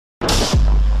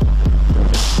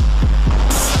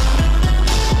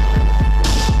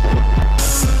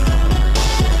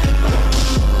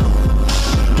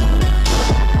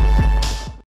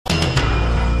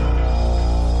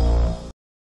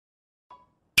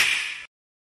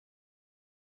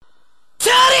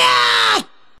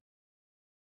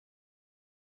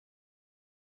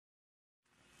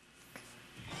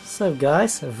What's up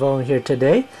guys, Voan here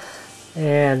today,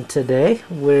 and today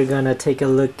we're gonna take a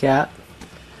look at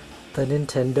the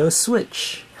Nintendo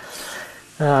Switch.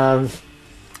 For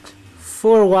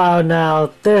a while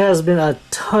now there has been a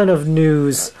ton of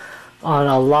news on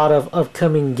a lot of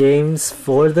upcoming games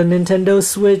for the Nintendo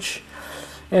Switch,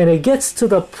 and it gets to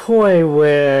the point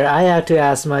where I have to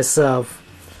ask myself,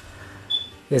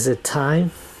 is it time?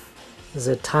 Is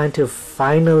it time to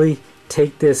finally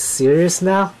take this serious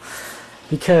now?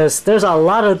 Because there's a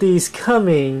lot of these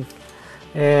coming,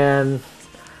 and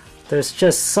there's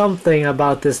just something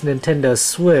about this Nintendo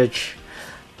Switch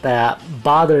that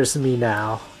bothers me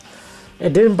now.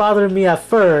 It didn't bother me at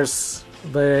first,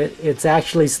 but it's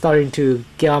actually starting to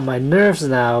get on my nerves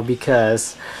now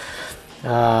because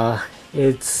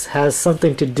it has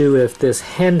something to do with this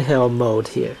handheld mode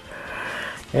here.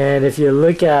 And if you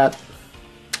look at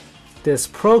this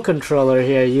Pro controller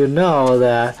here, you know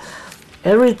that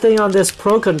everything on this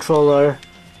Pro controller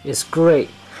is great,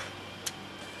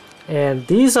 and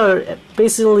these are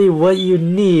basically what you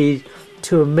need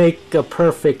to make a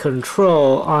perfect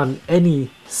control on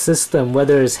any system,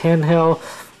 whether it's handheld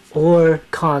or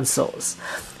consoles.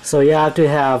 So you have to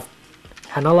have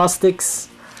analog sticks,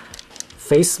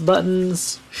 face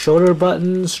buttons, shoulder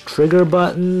buttons, trigger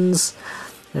buttons.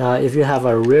 If you have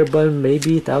a rear button,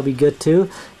 maybe that would be good too,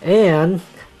 and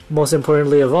most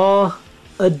importantly of all,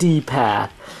 a D-pad.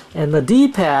 And the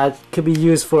D-pad could be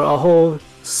used for a whole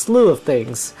slew of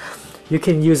things. You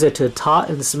can use it to taunt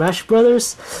in Smash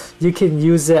Brothers. You can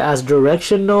use it as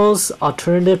directionals,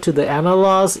 alternative to the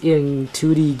analogs in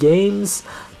 2D games,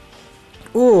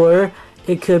 or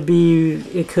it could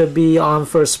be on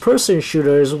first-person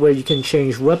shooters where you can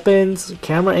change weapons,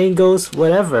 camera angles,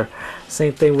 whatever.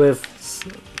 Same thing with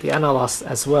the analogs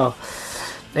as well.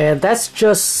 And that's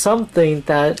just something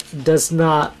that does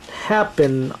not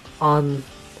happen on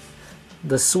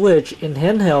the Switch in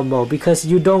handheld mode, because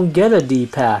you don't get a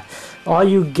D-pad. All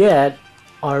you get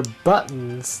are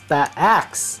buttons that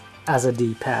acts as a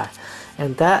D-pad,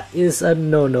 and that is a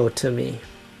no-no to me.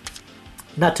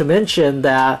 Not to mention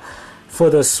that for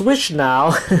the Switch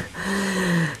now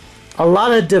a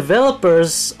lot of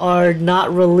developers are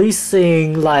not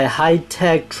releasing like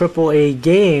high-tech AAA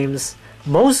games.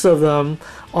 Most of them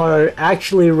are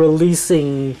actually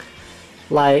releasing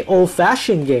like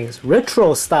old-fashioned games,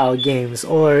 retro style games,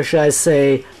 or should I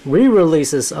say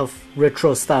re-releases of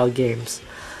retro style games.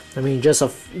 I mean, just a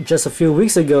few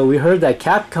weeks ago we heard that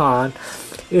Capcom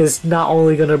is not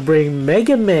only gonna bring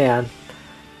Mega Man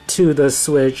to the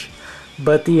Switch,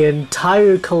 but the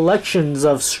entire collections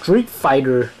of Street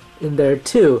Fighter in there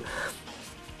too.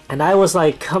 And I was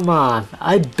like, come on,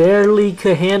 I barely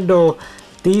could handle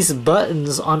these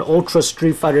buttons on Ultra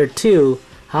Street Fighter 2.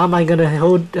 How am I gonna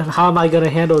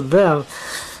handle them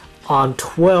on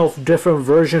 12 different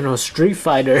versions of Street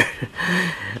Fighter?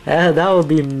 That would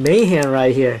be mayhem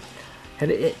right here. And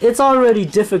it's already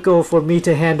difficult for me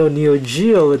to handle Neo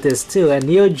Geo with this too. And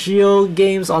Neo Geo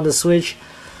games on the Switch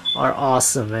are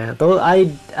awesome, man.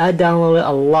 I downloaded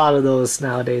a lot of those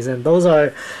nowadays, and those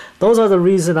are the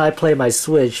reason I play my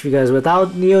Switch, because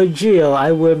without Neo Geo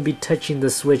I wouldn't be touching the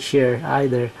Switch here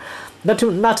either.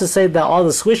 Not to say that all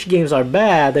the Switch games are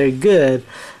bad, they're good,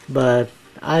 but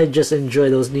I just enjoy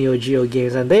those Neo Geo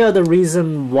games, and they are the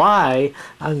reason why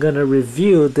I'm gonna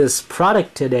review this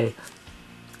product today.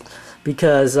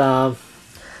 Because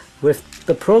with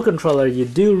the Pro controller you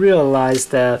do realize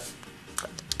that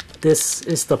this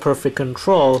is the perfect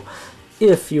control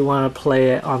if you want to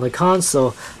play it on the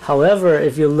console. However,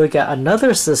 if you look at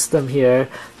another system here,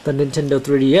 the Nintendo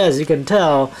 3DS, you can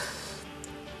tell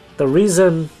the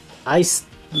reason I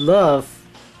love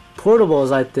portables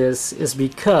like this is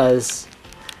because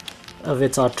of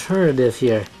its alternative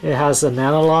here. It has an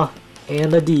analog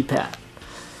and a D-pad.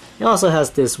 It also has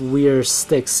this weird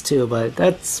sticks too, but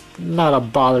that's not a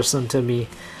bothersome to me.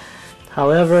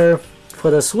 However, for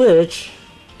the Switch,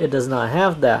 it does not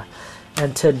have that.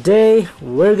 And today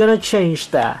we're gonna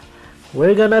change that.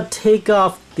 We're gonna take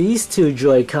off these two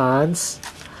Joy-Cons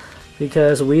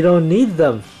because we don't need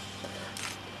them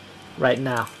right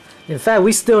now. In fact,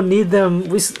 we still need them.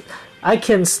 I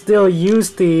can still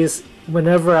use these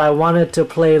whenever I wanted to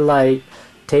play like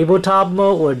tabletop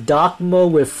mode or dock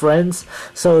mode with friends.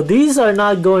 So these are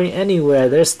not going anywhere.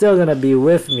 They're still gonna be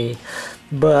with me.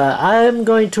 But I'm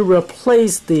going to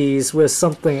replace these with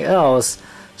something else,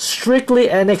 strictly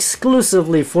and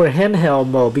exclusively for handheld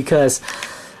mode, because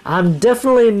I'm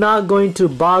definitely not going to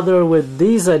bother with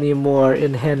these anymore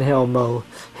in handheld mode.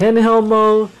 Handheld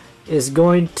mode is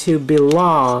going to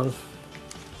belong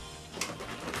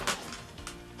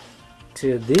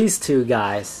to these two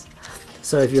guys.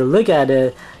 So if you look at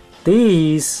it,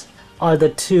 these are the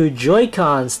two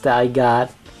Joy-Cons that I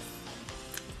got.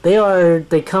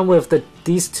 They come with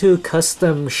these two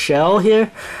custom shell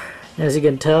here. As you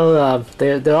can tell,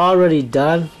 they're already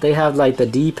done. They have like the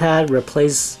D-pad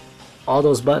replace all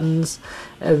those buttons,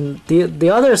 and the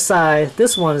other side,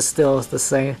 this one is still the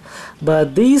same,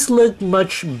 but these look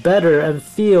much better and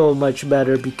feel much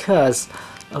better because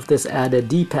of this added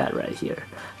D-pad right here.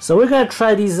 So we're gonna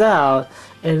try these out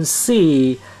and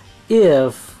see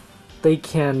if they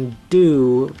can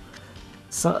do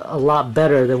a lot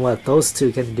better than what those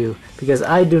two can do, because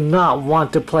I do not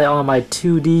want to play all my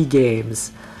 2D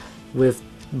games with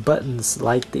buttons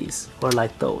like these or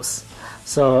like those.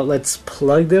 So let's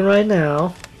plug them right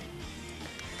now,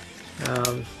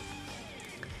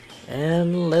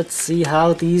 and let's see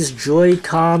how these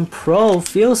Joy-Con Pro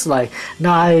feels like.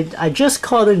 Now I just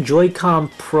call them Joy-Con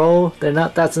Pro. They're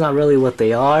not. That's not really what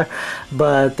they are,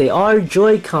 but they are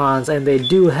Joy-Cons, and they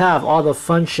do have all the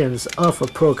functions of a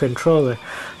Pro controller.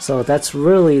 So that's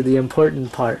really the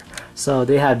important part. So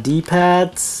they have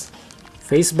D-pads,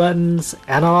 face buttons,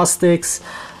 analog sticks,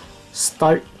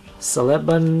 start, select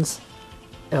buttons,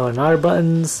 LNR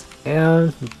buttons,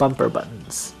 and bumper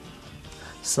buttons.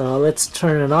 So let's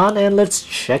turn it on and let's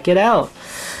check it out.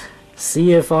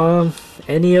 See if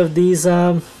any of these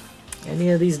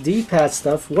D-pad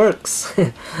stuff works.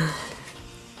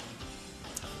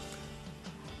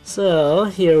 So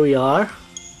here we are,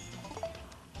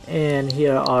 and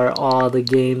here are all the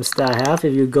games that I have.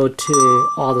 If you go to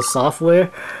all the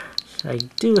software, I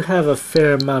do have a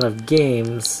fair amount of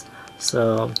games.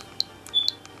 So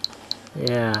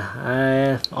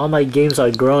yeah, all my games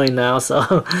are growing now,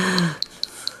 so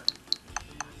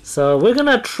so we're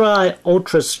gonna try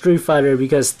Ultra Street Fighter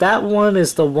because that one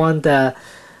is the one that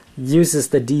uses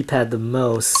the D-pad the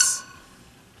most.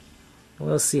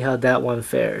 We'll see how that one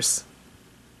fares.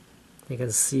 You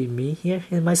can see me here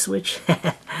in my Switch.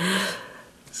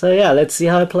 So yeah, let's see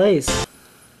how it plays.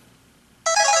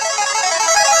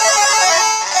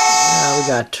 We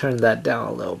gotta turn that down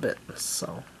a little bit.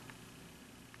 So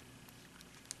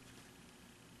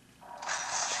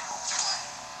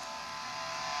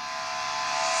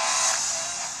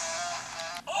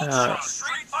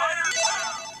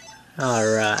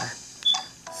Alright.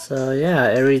 So yeah,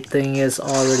 everything is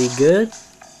already good.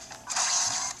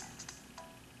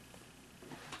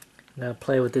 Now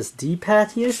play with this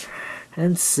D-pad here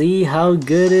and see how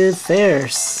good it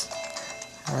fares.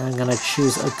 I'm gonna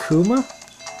choose Akuma,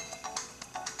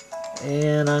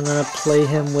 and I'm gonna play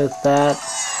him with that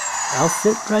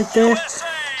outfit right there.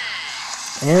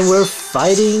 And we're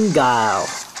fighting Guile.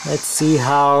 Let's see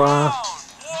how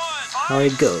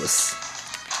it goes.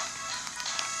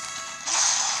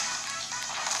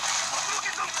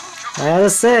 I gotta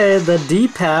say, the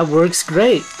D-pad works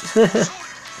great.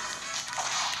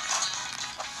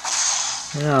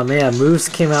 Oh man, moves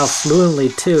came out fluently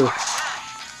too.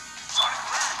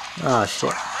 Oh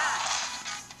shit.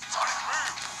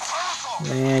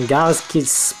 Man, Guile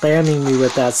keeps spamming me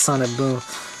with that Sonic Boom.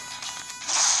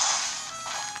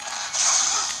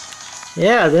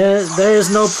 Yeah, there is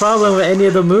no problem with any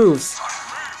of the moves.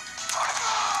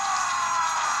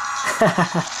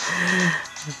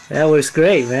 That works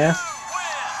great, man.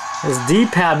 This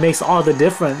D-pad makes all the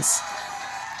difference.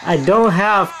 I don't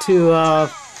have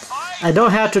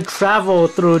to travel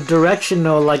through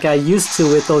directional like I used to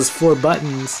with those 4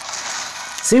 buttons.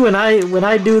 See, when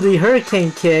I do the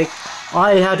hurricane kick, all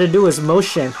I have to do is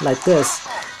motion like this,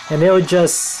 and it'll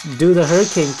just do the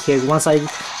hurricane kick once I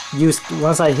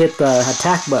hit the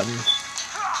attack button.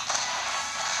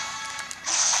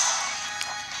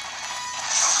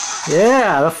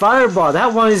 Yeah, the fireball.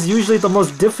 That one is usually the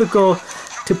most difficult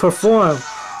to perform.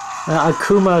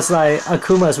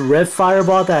 Akuma's red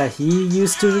fireball that he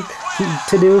used to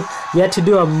do. You had to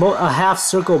do a half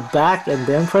circle back and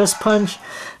then press punch.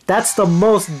 That's the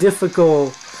most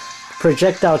difficult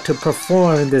projectile to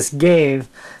perform in this game.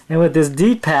 And with this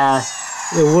D-pad,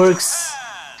 it works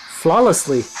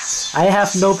flawlessly. I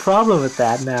have no problem with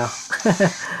that now.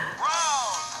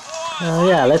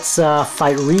 Yeah, let's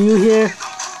fight Ryu here.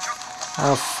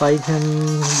 I'll fight him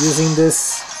using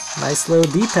this nice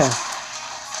little D-pad.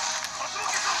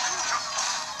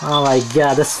 Oh my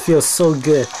god, this feels so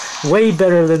good. Way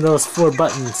better than those 4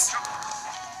 buttons.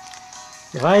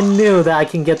 If I knew that I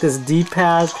can get this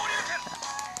D-pad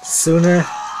sooner,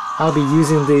 I'll be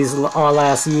using these all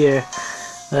last year.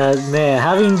 Man,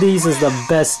 having these is the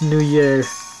best New Year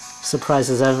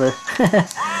surprises ever.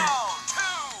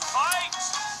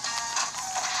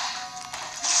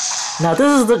 Now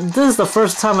this is the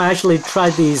first time I actually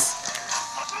tried these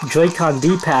Joy-Con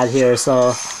D-pad here,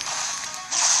 so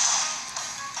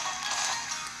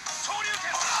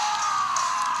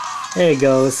There it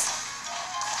goes.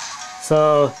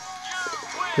 So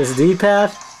this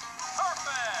D-pad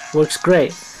works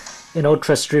great in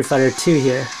Ultra Street Fighter 2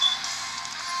 here.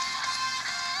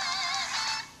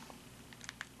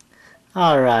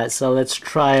 Alright, so let's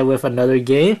try with another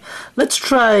game. Let's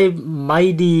try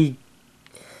Mighty...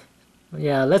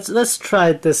 Yeah, let's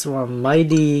try this one,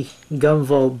 Mighty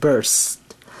Gunvolt Burst.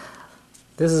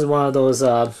 This is one of those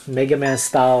Mega Man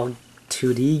style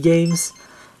 2D games.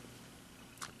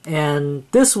 And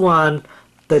this one,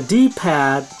 the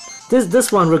D-pad,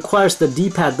 this one requires the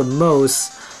D-pad the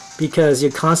most because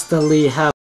you constantly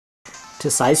have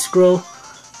to side scroll.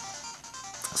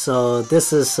 So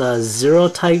this is zero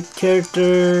type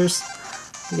characters.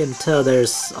 You can tell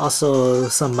there's also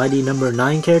some Mighty number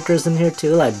 9 characters in here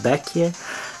too, like Beck here.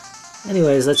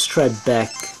 Anyways, let's try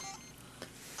Beck.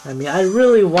 I mean, I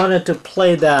really wanted to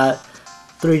play that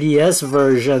 3DS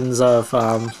versions of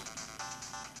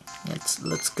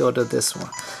let's go to this one.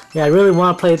 Yeah, I really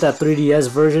want to play that 3DS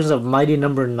versions of Mighty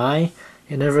number 9.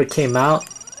 It never came out,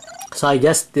 so I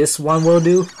guess this one will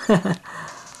do.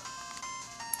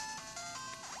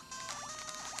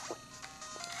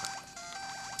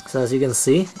 So as you can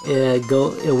see,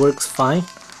 it works fine.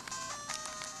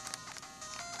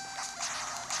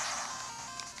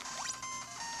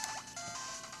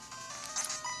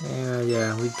 And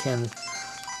yeah, we can.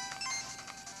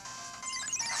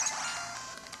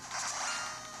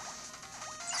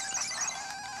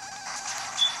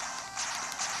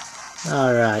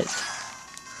 Alright.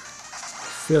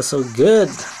 Feels so good.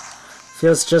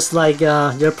 Feels just like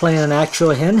you're playing an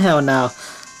actual handheld now.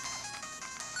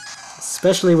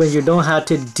 Especially when you don't have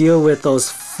to deal with those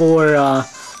 4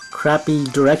 crappy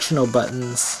directional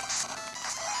buttons.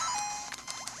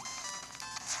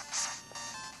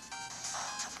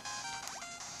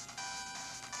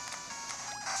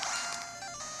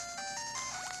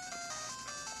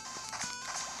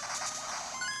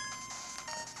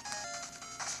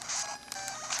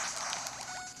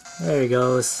 There he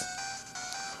goes.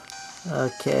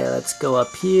 Okay, let's go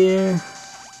up here.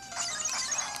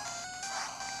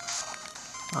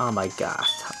 Oh my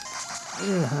gosh.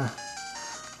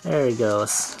 There he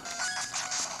goes.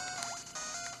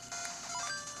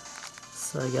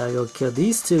 So I gotta go kill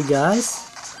these 2 guys.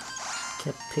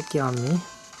 Kept picking on me.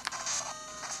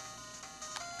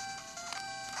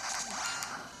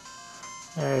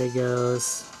 There he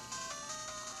goes.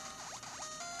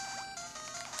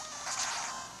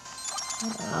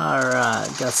 Alright,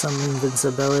 got some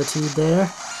invincibility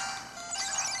there.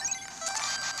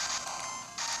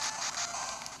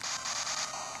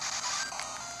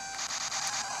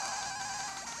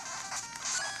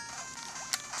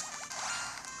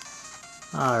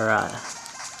 Alright.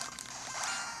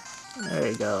 There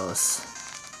he goes.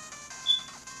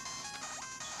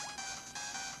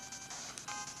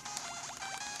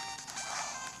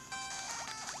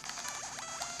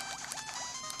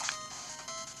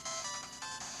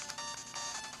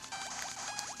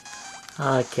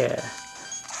 Okay.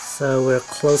 So we're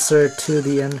closer to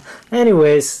the end.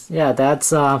 Anyways, yeah,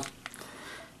 that's Mighty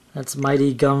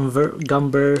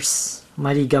Gunburst.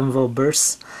 Mighty Gunvolt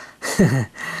Burst.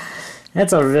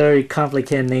 That's a very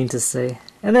complicated name to say.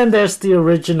 And then there's the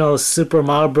original Super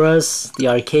Mario Bros., the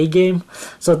arcade game.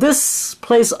 So this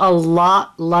plays a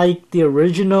lot like the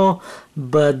original,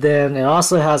 but then it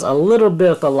also has a little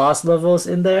bit of the lost levels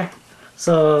in there.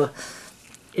 So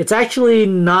it's actually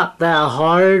not that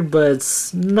hard, but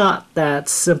it's not that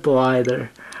simple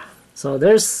either. So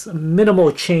there's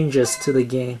minimal changes to the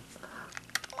game.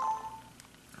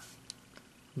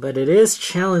 But it is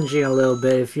challenging a little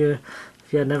bit if you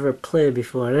had never played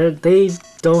before. They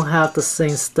don't have the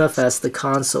same stuff as the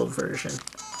console version.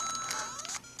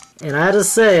 And I have to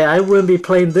say, I wouldn't be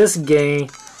playing this game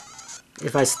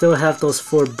if I still have those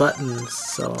 4 buttons.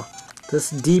 So this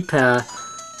D-pad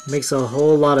makes a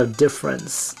whole lot of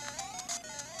difference.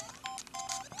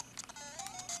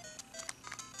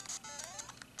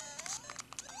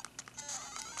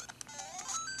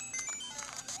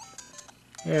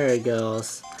 There it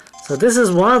goes. So this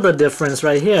is one of the difference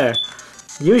right here.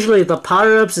 Usually the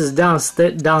power-ups is down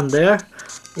there.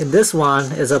 In this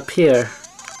one is up here.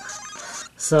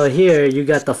 So here you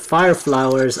got the fire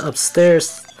flowers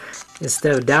upstairs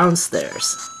instead of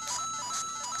downstairs.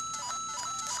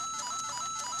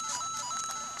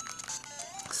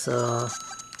 So,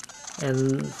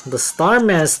 and the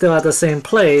Starman is still at the same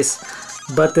place,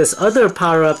 but this other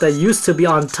power-up that used to be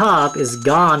on top is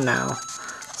gone now.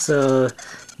 So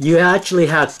you actually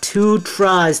have 2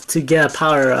 tries to get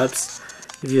power-ups.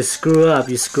 If you screw up,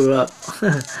 you screw up.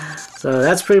 So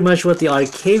that's pretty much what the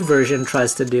arcade version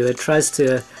tries to do. It tries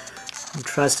to It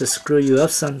tries to screw you up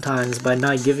sometimes by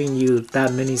not giving you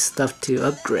that many stuff to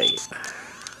upgrade.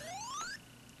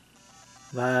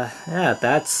 But yeah,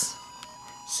 that's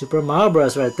Super Mario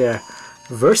Bros. Right there.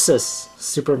 Versus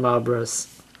Super Mario Bros.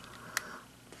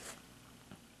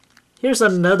 Here's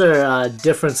another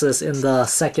differences in the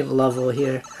second level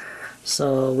here.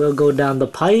 So we'll go down the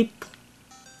pipe.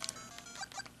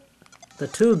 The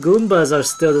two Goombas are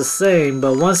still the same,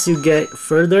 but once you get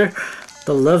further,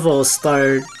 the levels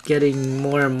start getting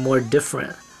more and more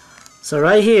different. So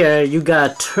right here, you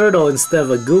got a turtle instead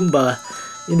of a Goomba.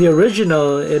 In the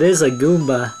original, it is a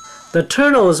Goomba. The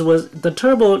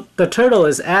turtle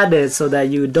is added so that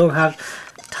you don't have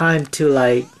time to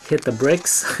like hit the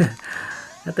bricks.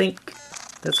 I think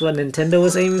that's what Nintendo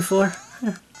was aiming for.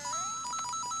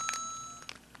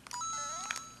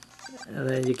 And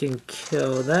then you can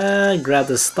kill that, grab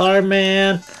the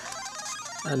Starman.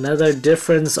 Another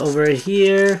difference over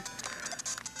here.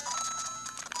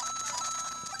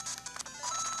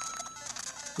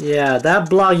 Yeah, that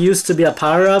block used to be a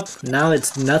power-up, now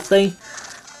it's nothing.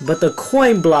 But the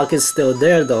coin block is still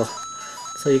there though.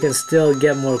 So you can still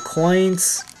get more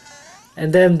coins.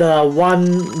 And then the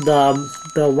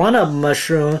one-up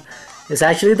mushroom is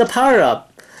actually the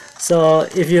power-up. So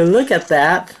if you look at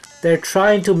that, they're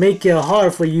trying to make it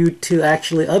hard for you to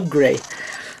actually upgrade.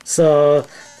 So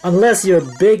unless you're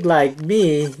big like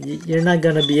me, you're not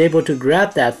gonna be able to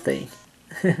grab that thing.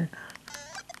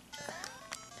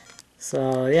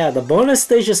 So yeah, the bonus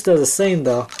stage is still the same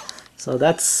though. So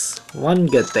that's one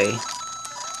good thing.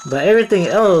 But everything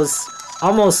else,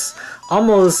 almost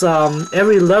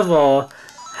every level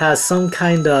has some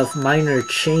kind of minor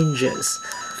changes.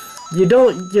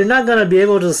 You're not gonna be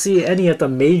able to see any of the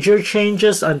major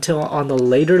changes until on the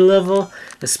later level,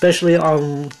 especially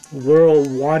on World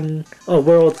 1 or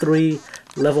World 3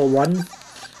 Level 1.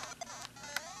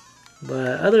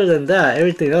 But other than that,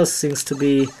 everything else seems to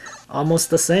be almost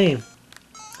the same.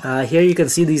 Here you can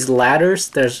see these ladders.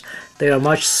 They are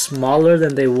much smaller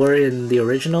than they were in the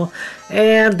original,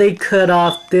 and they cut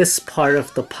off this part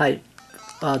of the pipe,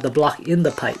 the block in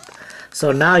the pipe.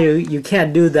 So now you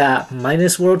can't do that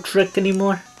minus world trick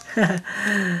anymore.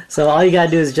 So all you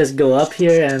gotta do is just go up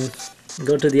here and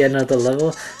go to the end of the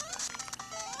level.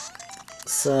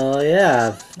 So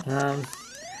yeah,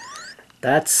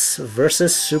 that's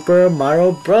versus Super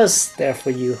Mario Bros. There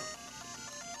for you.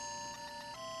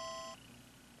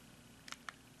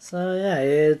 So yeah,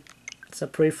 it's a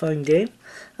pretty fun game.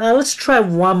 Let's try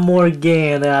one more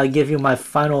game, and then I'll give you my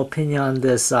final opinion on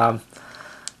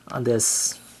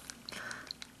this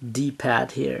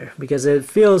D-pad here, because it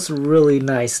feels really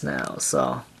nice now.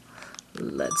 So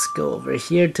let's go over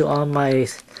here to all my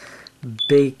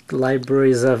big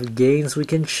libraries of games we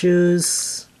can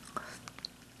choose.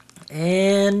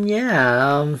 And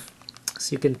yeah,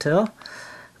 as you can tell,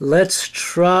 let's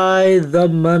try the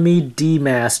Mummy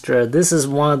D-Master. This is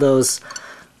one of those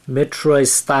Metroid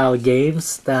style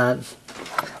games that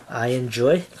I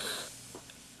enjoy.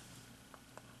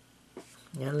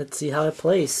 And let's see how it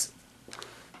plays.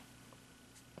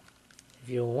 If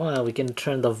you want, we can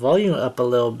turn the volume up a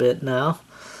little bit now.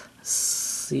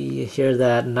 See, hear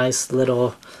that nice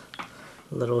little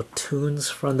tunes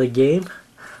from the game.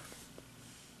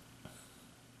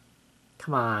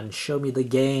 Come on, show me the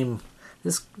game.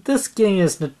 This game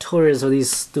is notorious for these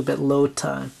stupid load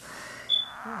time.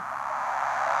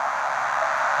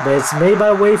 But it's made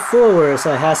by Way Forward,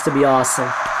 so it has to be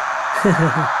awesome.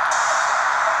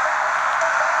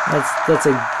 That's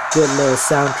a good little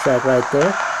soundtrack right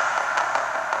there.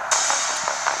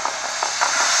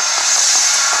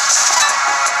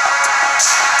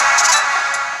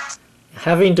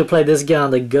 Having to play this game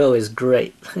on the go is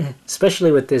great,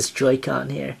 especially with this Joy-Con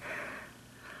here.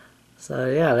 So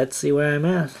yeah, let's see where I'm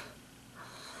at.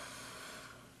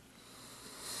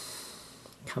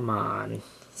 Come on.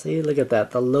 See, look at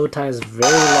that. The load time is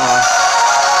very long.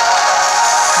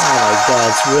 Oh my god,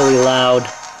 it's really loud.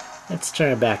 Let's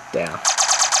turn it back down.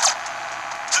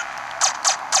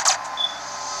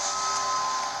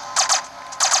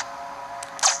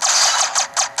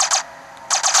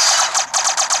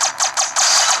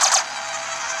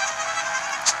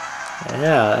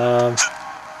 Yeah,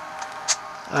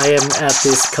 I am at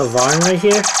this cavern right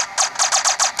here.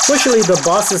 Fortunately, the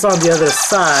boss is on the other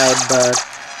side, but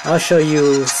I'll show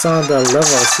you some of the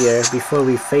levels here before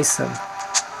we face him.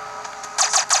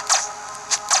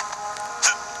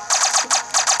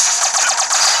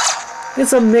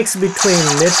 It's a mix between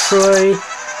Metroid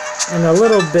and a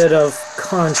little bit of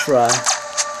Contra.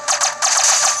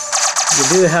 You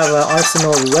do have an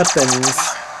arsenal of weapons.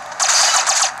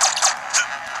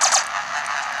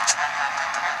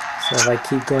 So if I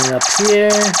keep going up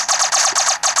here,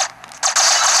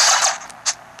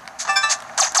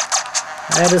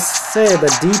 I have to say the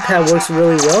D-pad works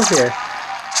really well here.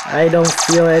 I don't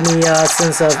feel any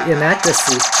sense of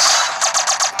inaccuracy.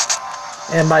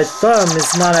 And my thumb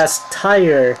is not as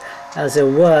tired as it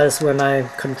was when I'm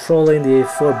controlling the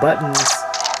 4 buttons.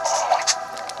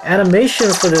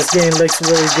 Animations for this game looks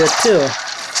really good too,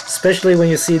 especially when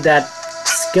you see that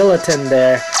skeleton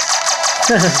there.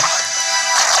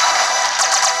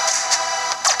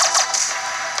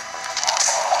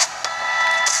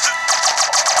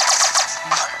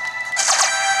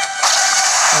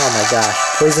 Oh my gosh,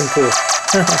 poison pool.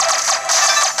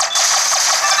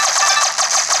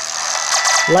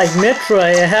 Like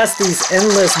Metroid, it has these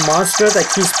endless monsters that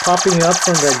keeps popping up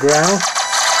from the ground.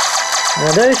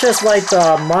 And they're just like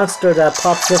the monster that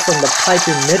pops up from the pipe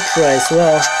in Metroid as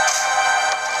well.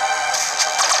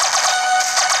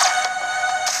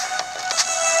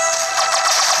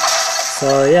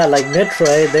 So yeah, like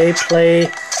Metroid, they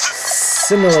play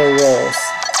similar roles.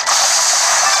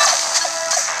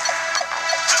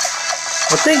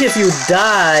 I think if you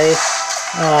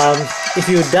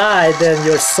die, then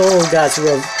your soul got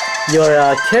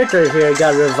your character here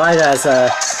got revived as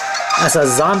a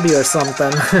zombie or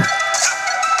something.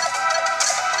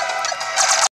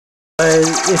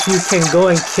 If you can go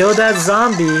and kill that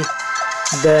zombie,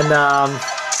 then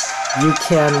you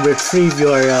can retrieve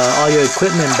your all your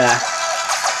equipment back.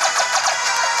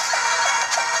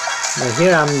 But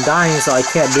here I'm dying, so I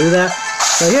can't do that.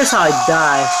 So here's how I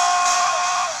die.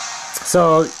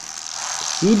 So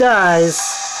he dies.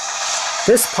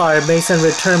 This part makes him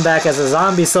return back as a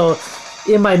zombie. So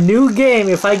in my new game,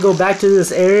 if I go back to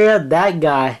this area, that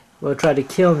guy will try to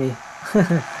kill me.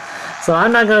 So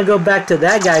I'm not gonna go back to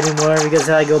that guy anymore, because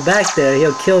if I go back there,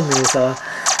 he'll kill me. So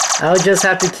I'll just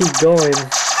have to keep going.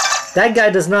 That guy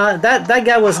does not. That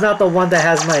guy was not the one that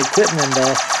has my equipment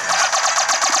though.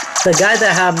 The guy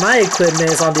that had my equipment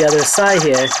is on the other side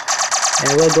here,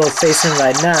 and we'll go face him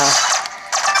right now.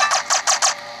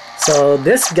 So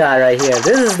this guy right here,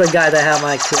 this is the guy that had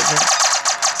my equipment.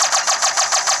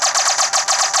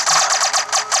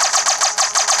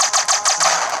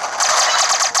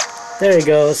 There he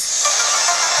goes.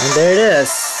 And there it is.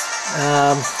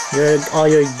 All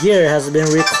your gear has been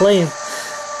reclaimed.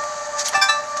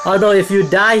 Although if you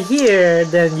die here,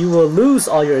 then you will lose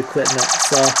all your equipment.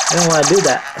 So I don't want to do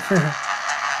that.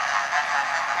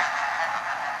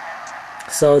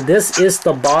 So this is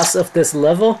the boss of this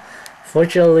level.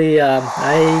 Fortunately,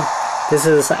 this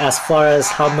is as far as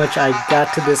how much I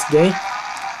got to this game,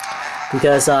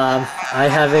 because I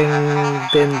haven't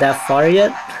been that far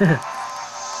yet.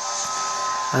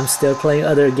 I'm still playing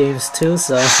other games too,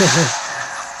 so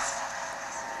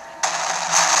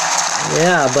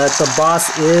yeah, but the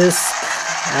boss is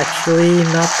actually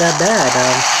not that bad.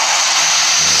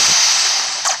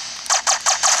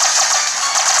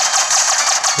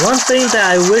 One thing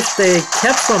that I wish they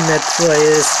kept from Metroid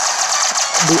is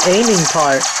the aiming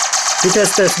part,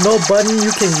 because there's no button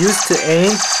you can use to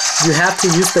aim. You have to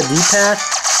use the D-pad,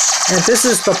 and this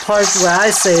is the part where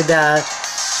I say that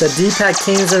the D-pad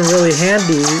came really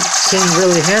handy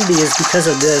is because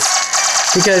of this.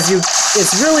 Because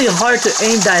it's really hard to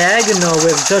aim diagonal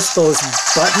with just those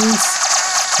buttons.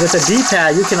 With the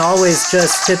D-pad, you can always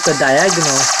just hit the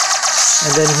diagonal,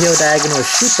 and then he'll diagonal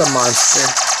shoot the monster.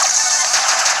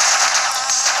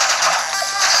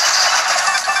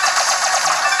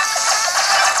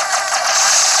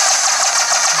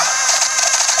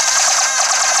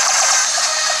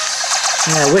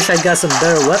 Yeah, I wish I got some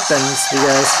better weapons,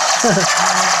 because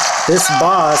this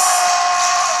boss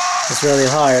is really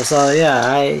hard. So yeah,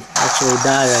 I actually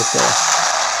died right there.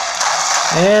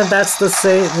 And that's the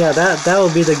same. Yeah, that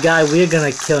will be the guy we're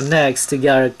gonna kill next to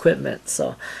get our equipment.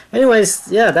 So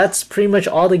anyways, yeah, that's pretty much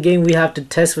all the game we have to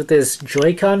test with this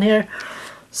Joy-Con here.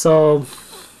 So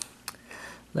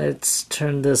let's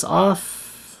turn this off.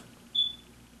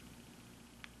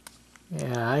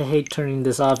 Yeah, I hate turning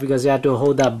this off because you have to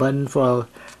hold that button for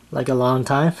like a long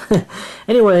time.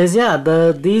 Anyways, yeah,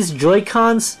 these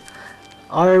Joy-Cons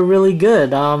are really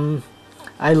good.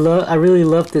 I really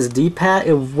love this D-pad.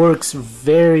 It works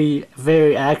very,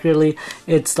 very accurately.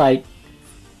 It's like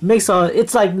it's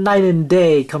like night and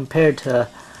day compared to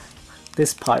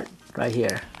this part right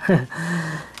here.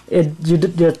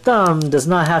 Your thumb does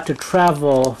not have to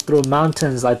travel through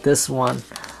mountains like this one,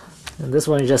 and this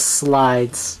one just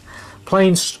slides.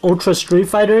 Playing Ultra Street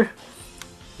Fighter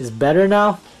is better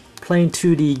now. Playing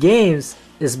 2D games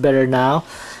is better now.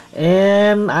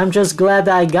 And I'm just glad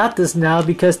that I got this now,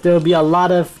 because there will be a lot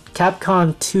of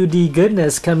Capcom 2D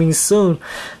goodness coming soon.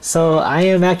 So I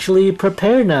am actually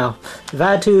prepared now. If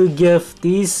I had to give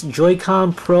these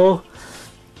Joy-Con Pro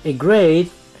a grade,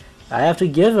 I have to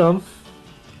give them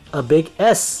a big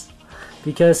S,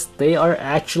 because they are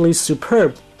actually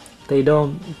superb. They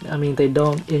don't, I mean, they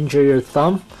don't injure your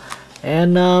thumb,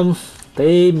 and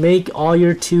they make all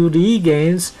your 2D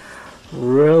games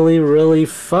really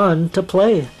fun to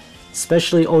play,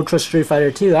 especially Ultra Street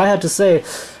Fighter 2. I have to say,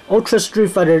 Ultra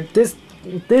Street Fighter,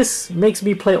 this makes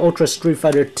me play Ultra Street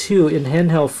Fighter 2 in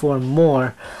handheld form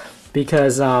more,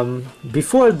 because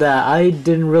before that I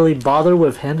didn't really bother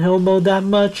with handheld mode that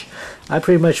much. I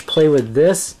pretty much play with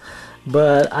this,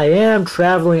 but I am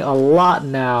traveling a lot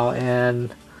now,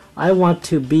 and I want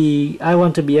to be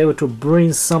able to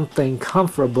bring something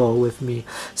comfortable with me,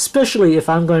 especially if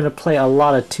I'm going to play a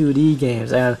lot of 2D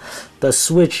games, and the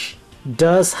Switch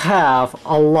does have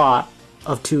a lot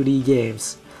of 2D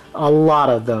games, a lot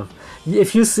of them.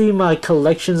 If you see my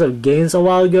collections of games a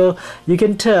while ago, you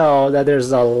can tell that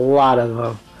there's a lot of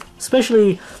them,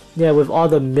 especially with all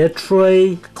the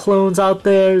Metroid clones out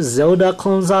there, Zelda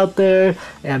clones out there,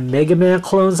 and Mega Man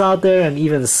clones out there, and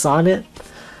even Sonic.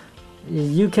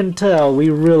 You can tell we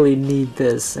really need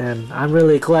this, and I'm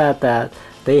really glad that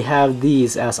they have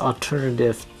these as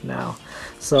alternative now.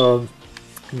 So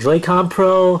Joy-Con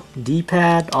Pro,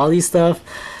 D-pad, all these stuff,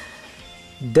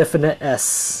 definite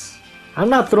S. I'm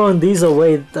not throwing these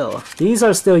away though. These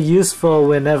are still useful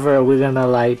whenever we're gonna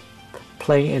like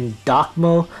play in dock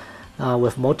mode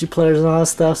with multiplayer and all that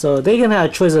stuff. So they can have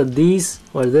a choice of these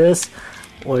or this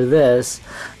or this.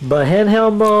 But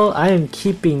handheld mode, I am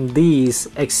keeping these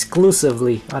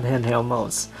exclusively on handheld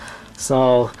modes.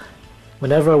 So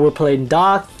whenever we're playing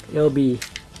dock, it'll be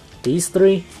these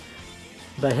three.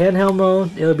 But handheld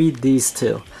mode, it'll be these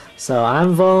two. So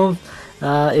I'm Voan.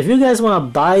 If you guys want to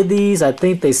buy these, I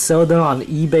think they sell them on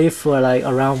eBay for like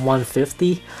around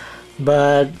 150.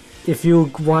 But if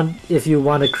you want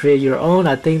to create your own,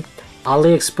 I think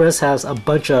AliExpress has a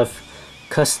bunch of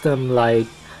custom like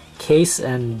case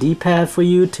and D-pad for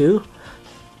you too.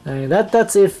 I mean,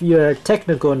 that's if you're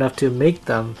technical enough to make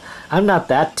them. I'm not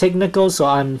that technical, so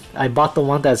I bought the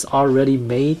one that's already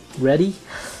made ready.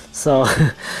 So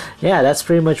yeah, that's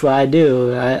pretty much what I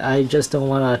do. I just don't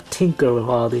want to tinker with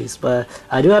all these, but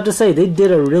I do have to say they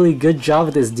did a really good job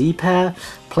with this D-pad.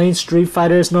 Playing Street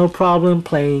Fighter is no problem.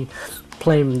 Playing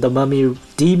the Mummy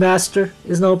D Master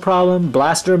is no problem.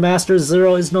 Blaster Master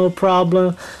Zero is no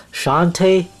problem.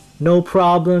 Shantae, no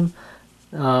problem.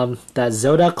 That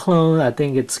Zelda clone, I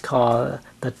think it's called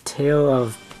the Tale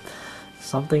of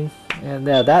something, and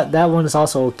yeah, that one is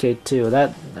also okay too.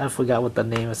 That I forgot what the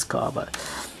name is called, but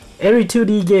every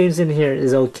 2D games in here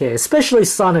is okay, especially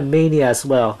Sonic Mania as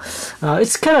well.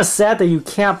 It's kind of sad that you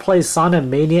can't play Sonic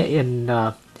Mania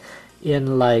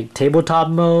in like tabletop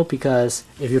mode, because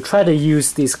if you try to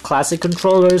use these classic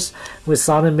controllers with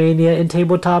Sonic Mania in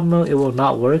tabletop mode, it will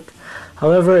not work.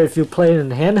 However, if you play in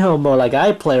handheld mode like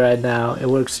I play right now, it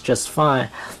works just fine.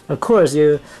 Of course,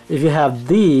 if you have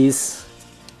these,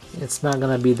 it's not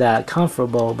gonna be that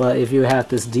comfortable, but if you have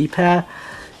this D-pad,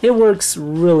 it works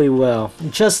really well,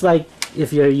 just like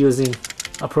if you're using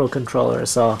a Pro controller.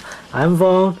 So I'm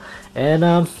Voan,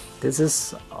 and this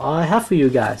is all I have for you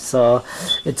guys. So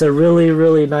it's a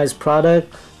really nice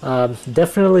product.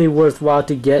 Definitely worthwhile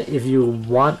to get if you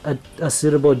want a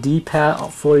suitable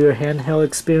D-pad for your handheld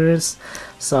experience.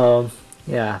 So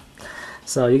yeah,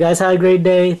 so you guys have a great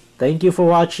day. Thank you for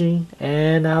watching,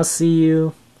 and I'll see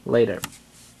you later.